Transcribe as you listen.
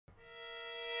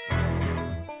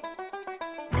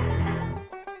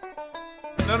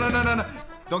No, no, no, no, no.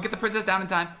 Don't get the princess down in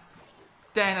time.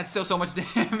 Dang, that's still so much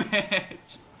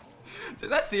damage. Did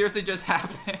that seriously just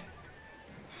happen?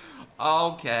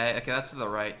 Okay, that's to the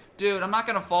right. Dude, I'm not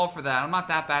gonna fall for that. I'm not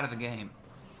that bad at the game.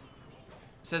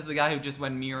 Says the guy who just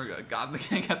went mirror Goblin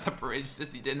King at the bridge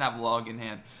since he didn't have log in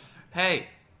hand. Hey,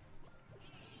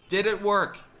 did it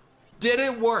work? Did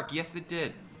it work? Yes, it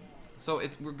did. So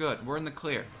we're good. We're in the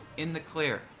clear. In the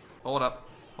clear. Hold up.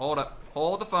 Hold up.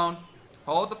 Hold the phone.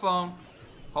 Hold the phone.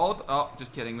 Oh,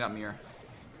 just kidding. That mirror.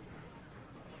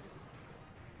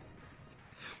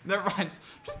 Never mind.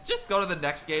 Just go to the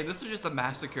next game. This was just a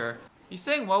massacre. He's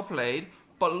saying well played,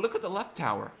 but look at the left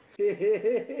tower.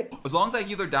 As long as that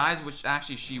healer dies, which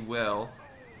actually she will,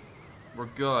 we're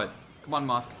good. Come on,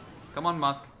 Musk. Come on,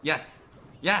 Musk. Yes.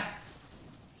 Yes.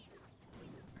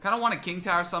 I kind of want a king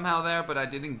tower somehow there, but I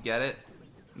didn't get it.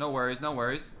 No worries. No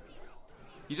worries.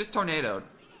 He just tornadoed.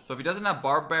 So if he doesn't have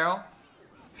barb barrel.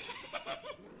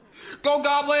 Go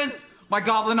goblins! My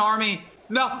goblin army.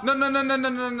 No, no, no, no, no, no,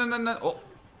 no, no, no, no. Oh.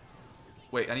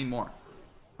 Wait, I need more.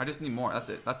 I just need more. That's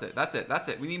it. That's it. That's it. That's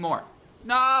it. We need more.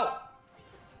 No!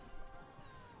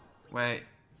 Wait.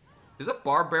 Is a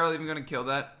barb barrel even gonna kill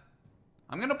that?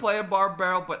 I'm gonna play a barb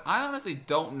barrel, but I honestly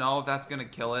don't know if that's gonna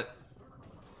kill it.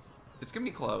 It's gonna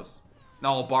be close.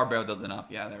 No, barb barrel does enough.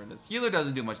 Yeah, there it is. Healer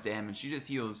doesn't do much damage. She just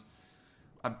heals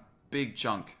a big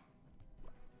chunk.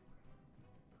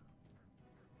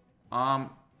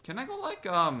 Can I go like,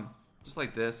 just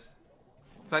like this?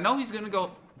 Because I know he's gonna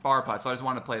go bar pot, so I just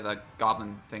want to play the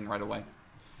goblin thing right away.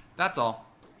 That's all.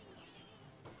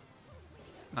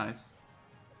 Nice.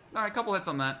 Alright, couple hits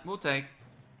on that. We'll take.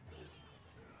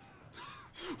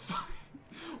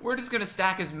 We're just gonna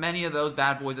stack as many of those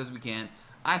bad boys as we can.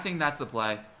 I think that's the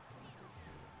play.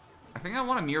 I think I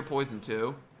want a mirror poison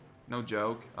too. No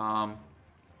joke.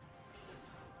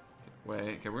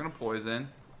 Wait, okay, we're gonna poison.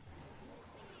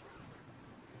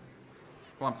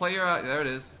 Come on, play your, there it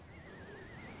is.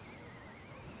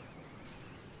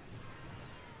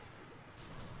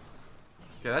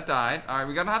 Okay, that died. Alright,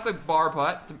 we're gonna have to bar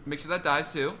putt to make sure that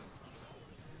dies too.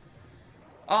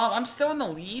 I'm still in the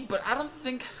lead, but I don't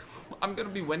think I'm gonna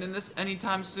be winning this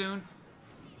anytime soon.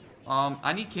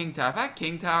 I need king tower. If I had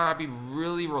king tower, I'd be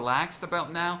really relaxed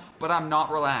about now, but I'm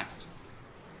not relaxed.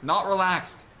 Not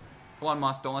relaxed. Come on,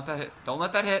 Musk, don't let that hit. Don't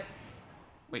let that hit.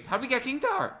 Wait, how did we get king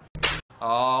tower?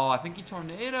 Oh, I think he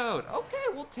tornadoed. Okay,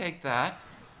 we'll take that.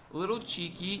 A little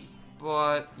cheeky,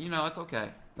 but, you know, it's okay.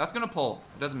 That's gonna pull.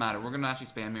 It doesn't matter. We're gonna actually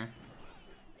spam here.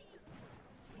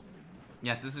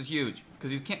 Yes, this is huge. Because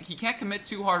he can't commit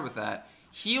too hard with that.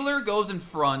 Healer goes in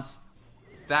front.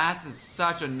 That's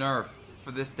such a nerf for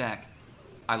this deck.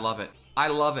 I love it. I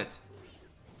love it.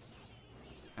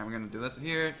 And we're gonna do this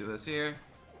here, do this here.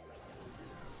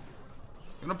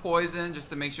 I'm gonna poison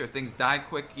just to make sure things die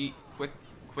quicker.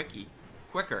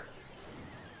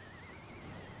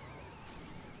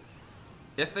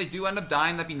 If they do end up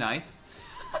dying, that'd be nice.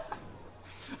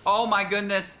 Oh my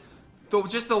goodness.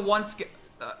 Just the one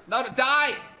no,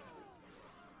 die!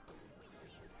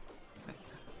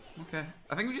 Okay.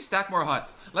 I think we just stack more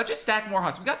huts. Let's just stack more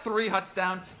huts. We got 3 huts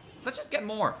down. Let's just get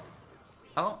more.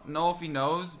 I don't know if he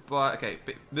knows, but okay.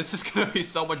 This is gonna be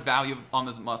so much value on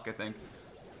this Musk, I think.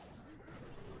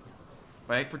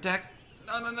 Wait, protect.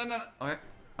 No, no, no, no. Okay.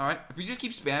 Alright. If we just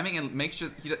keep spamming and make sure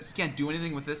he can't do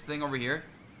anything with this thing over here,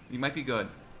 he might be good.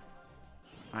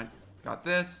 Alright. Got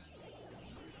this.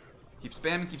 Keep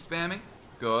spamming, keep spamming.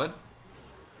 Good.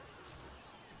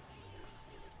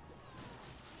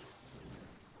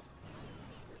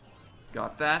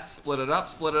 Got that. Split it up,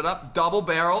 split it up. Double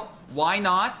barrel. Why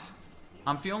not?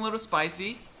 I'm feeling a little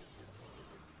spicy.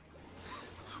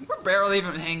 We're barely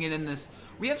even hanging in this.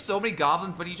 We have so many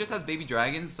goblins, but he just has baby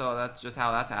dragons, so that's just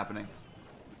how that's happening.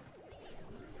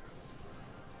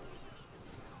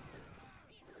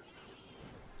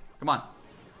 Come on.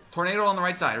 Tornado on the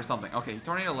right side or something. Okay,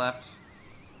 tornado left.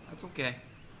 That's okay.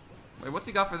 Wait, what's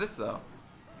he got for this, though?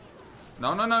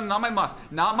 No, no, no, not my Musk.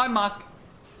 Not my Musk.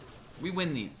 We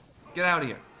win these. Get out of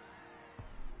here.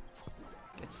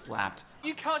 Get slapped.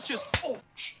 You can't just... Oh.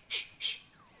 Shh, shh, shh,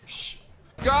 shh.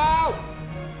 Go!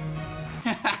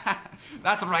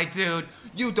 That's right, dude.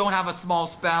 You don't have a small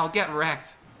spell. Get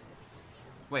wrecked.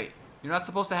 Wait, you're not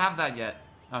supposed to have that yet.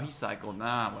 Oh, he cycled.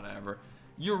 Nah, whatever.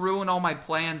 You ruined all my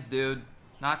plans, dude.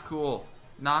 Not cool.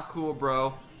 Not cool,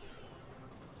 bro.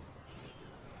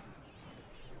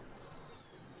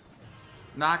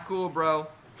 Not cool, bro.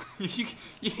 you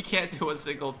can't do a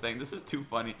single thing. This is too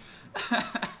funny.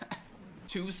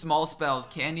 2 small spells.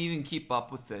 Can't even keep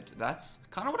up with it. That's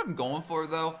kind of what I'm going for,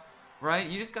 though. Right?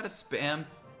 You just gotta spam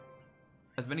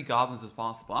as many goblins as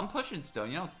possible. I'm pushing still.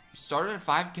 You know, you started at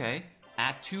 5K.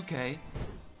 at 2K.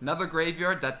 Another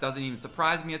graveyard. That doesn't even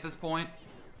surprise me at this point.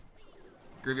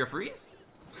 Graveyard freeze?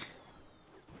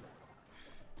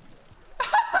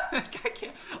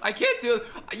 I can't do it.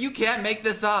 You can't make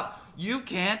this up. You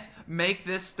can't make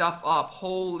this stuff up.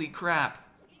 Holy crap.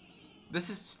 This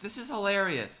is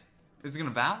hilarious. Is it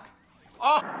gonna Valk?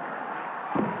 Oh!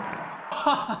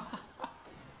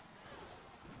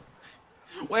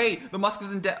 Wait, the Musk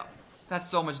isn't dead. That's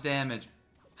so much damage.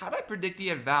 How did I predict he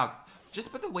had Valk?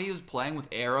 Just by the way he was playing with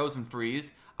arrows and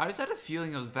freeze, I just had a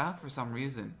feeling it was Valk for some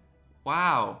reason.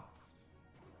 Wow.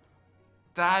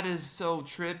 That is so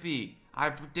trippy. I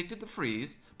predicted the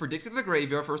freeze, predicted the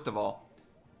graveyard first of all,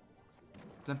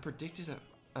 then predicted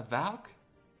a Valk?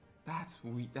 That's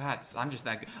weird. I'm just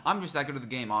that good. I'm just that good at the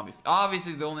game, obviously.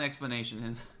 Obviously, the only explanation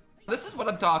is this is what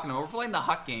I'm talking about. We're playing the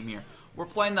hut game here. We're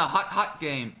playing the hut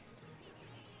game.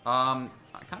 I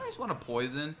kind of just want to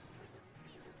poison.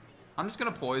 I'm just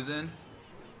gonna poison.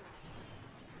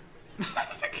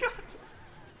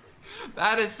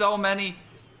 That is so many.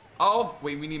 Oh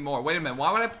wait, we need more. Wait a minute.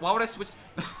 Why would I switch?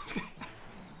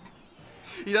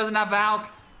 He doesn't have Valk.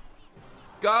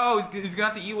 Go. He's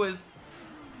gonna have to Ewiz.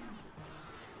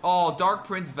 Oh, Dark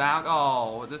Prince Valk.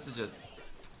 Oh, this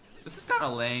is kind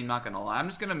of lame. Not gonna lie. I'm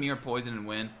just gonna mirror poison and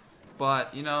win.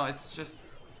 But you know, it's just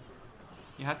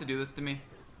you have to do this to me.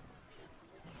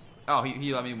 Oh,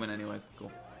 he let me win anyways.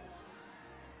 Cool.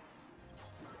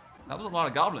 That was a lot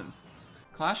of goblins.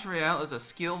 Clash Royale is a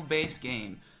skill-based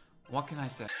game. What can I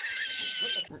say?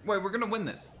 Wait, we're gonna win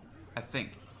this. I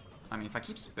think. I mean, if I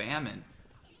keep spamming.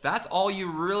 That's all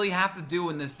you really have to do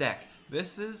in this deck.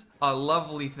 This is a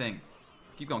lovely thing.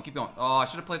 Keep going, keep going. Oh, I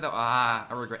should have played that. Ah,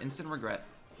 I regret. Instant regret.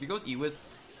 If he goes Ewiz,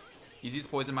 easiest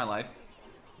poison in my life.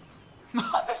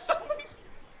 There's so many.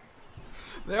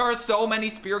 There are so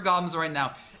many spear goblins right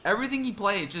now. Everything he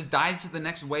plays just dies to the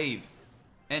next wave.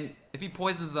 And if he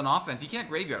poisons an offense, he can't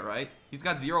graveyard, right? He's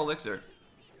got 0 elixir.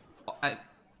 I'm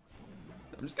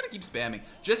just gonna keep spamming.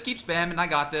 Just keep spamming. I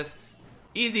got this.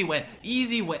 Easy win.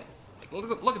 Easy win.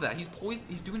 Look at that. He's poisoned.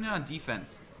 He's doing it on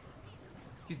defense.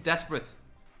 He's desperate.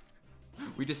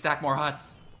 We just stack more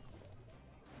huts.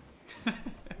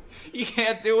 He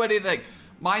can't do anything.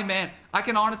 My man. I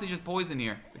can honestly just poison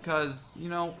here because, you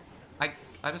know, I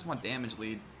just want damage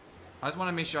lead. I just want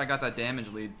to make sure I got that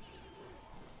damage lead.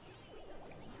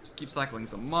 Just keep cycling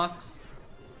some musks.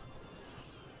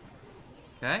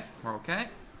 Okay, we're okay.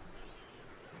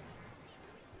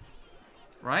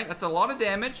 Right, that's a lot of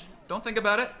damage. Don't think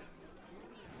about it.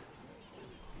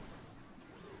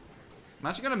 I'm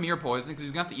actually gonna mirror poison because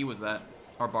he's gonna have to Ewiz that.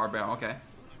 Or barbell, okay.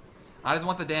 I just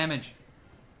want the damage.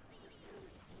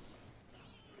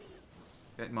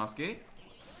 Okay, musky.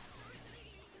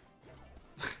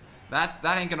 That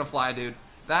ain't gonna fly, dude.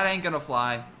 That ain't gonna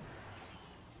fly.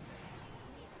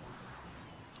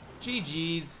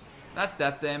 GG's. That's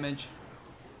death damage.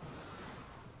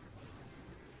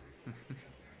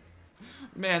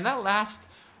 Man, that last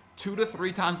 2 to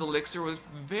 3 times elixir was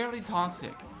very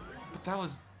toxic. But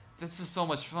this is so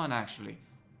much fun, actually.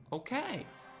 Okay.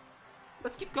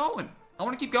 Let's keep going. I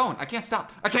want to keep going. I can't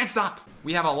stop. I can't stop.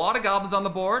 We have a lot of goblins on the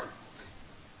board.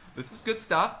 This is good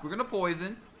stuff. We're gonna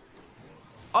poison.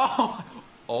 Oh!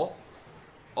 Oh!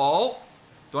 Oh!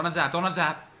 Don't have zap. Don't have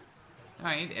zap.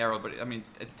 I need arrow, but I mean,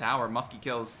 it's tower. Musky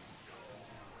kills.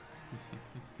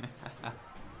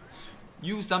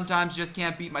 You sometimes just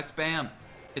can't beat my spam.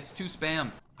 It's too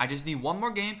spam. I just need one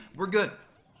more game. We're good.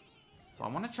 So I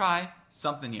want to try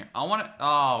something here. I want to.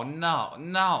 Oh no,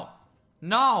 no,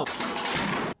 no!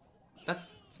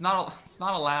 It's not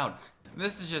allowed.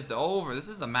 This is just over. This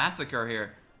is a massacre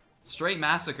here. Straight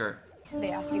massacre.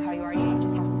 They ask you how you are, you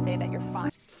just have to say that you're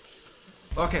fine.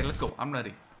 Okay, let's go. I'm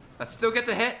ready. That still gets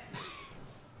a hit.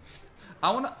 Do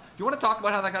you want to talk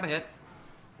about how that got a hit?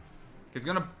 He's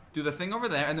gonna do the thing over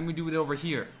there, and then we do it over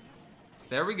here.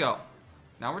 There we go.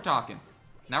 Now we're talking.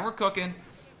 Now we're cooking.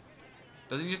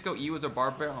 Doesn't he just go Ewiz or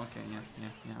barbell? Okay, yeah.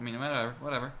 I mean,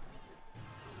 whatever.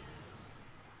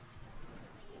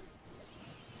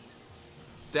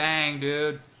 Dang,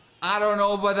 dude. I don't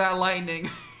know about that lightning.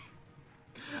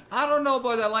 I don't know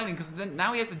about that lightning, because then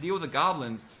now he has to deal with the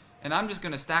goblins, and I'm just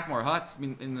gonna stack more huts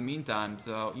in the meantime.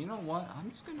 So you know what?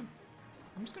 I'm just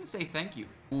gonna say thank you.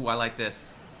 Ooh, I like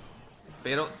this.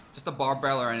 Beto, it's just a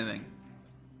barbell or anything.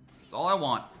 That's all I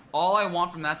want. All I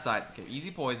want from that side. Okay,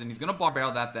 easy poison. He's gonna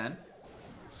barbell that then.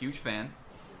 Huge fan.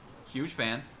 Huge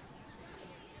fan.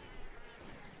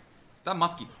 That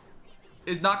muskie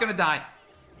is not gonna die.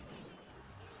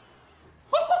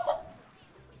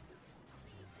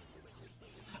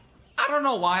 I don't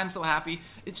don't know why I'm so happy.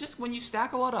 It's just when you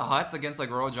stack a lot of huts against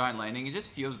like Royal Giant Lightning, it just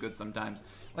feels good sometimes.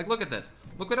 Like, look at this.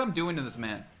 Look what I'm doing to this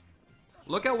man.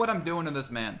 Look at what I'm doing to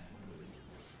this man.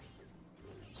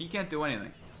 He can't do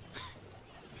anything.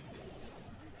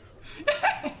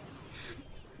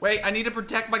 Wait, I need to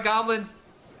protect my goblins.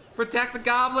 Protect the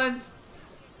goblins.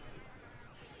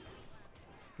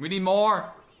 We need more.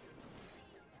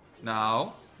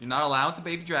 No, you're not allowed to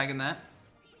baby dragon that.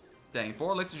 Dang,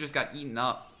 4 elixir just got eaten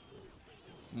up.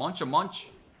 Munch a munch.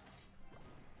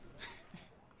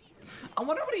 I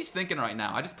wonder what he's thinking right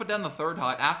now. I just put down the 3rd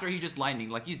hut after he just lightning.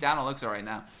 Like, he's down elixir right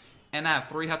now. And I have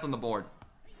 3 huts on the board.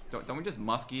 Don't we just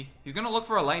musky? He's gonna look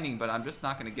for a lightning, but I'm just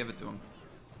not gonna give it to him.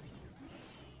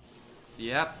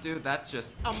 Yep, dude, that's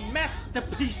just a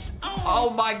masterpiece.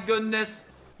 Oh my goodness.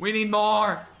 We need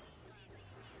more.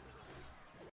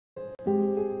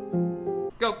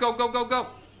 Go, go, go, go, go.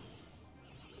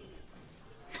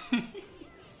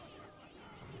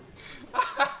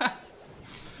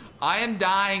 I am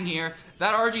dying here.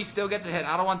 That RG still gets a hit.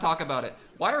 I don't want to talk about it.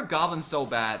 Why are goblins so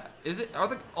bad?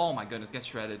 Oh my goodness, get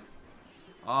shredded.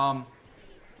 I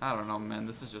don't know, man.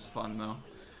 This is just fun, though.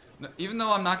 No, even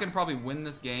though I'm not going to probably win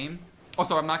this game. Oh,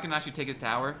 so I'm not going to actually take his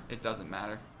tower. It doesn't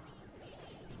matter.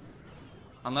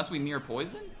 Unless we mirror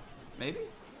poison? Maybe?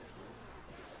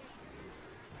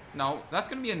 No, that's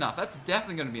going to be enough. That's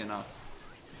definitely going to be enough.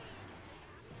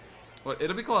 But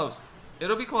it'll be close.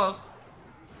 It'll be close.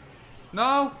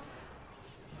 No!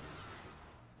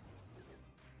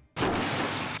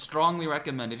 Strongly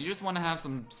recommend. If you just want to have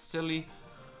some silly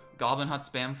Goblin Hut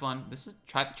spam fun,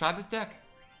 try this deck.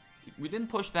 We didn't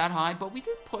push that high, but we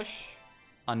did push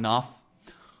enough.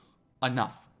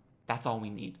 Enough. That's all we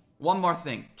need. One more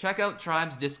thing. Check out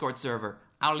Tribe's Discord server.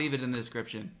 I'll leave it in the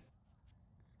description.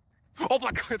 Oh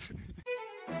my god.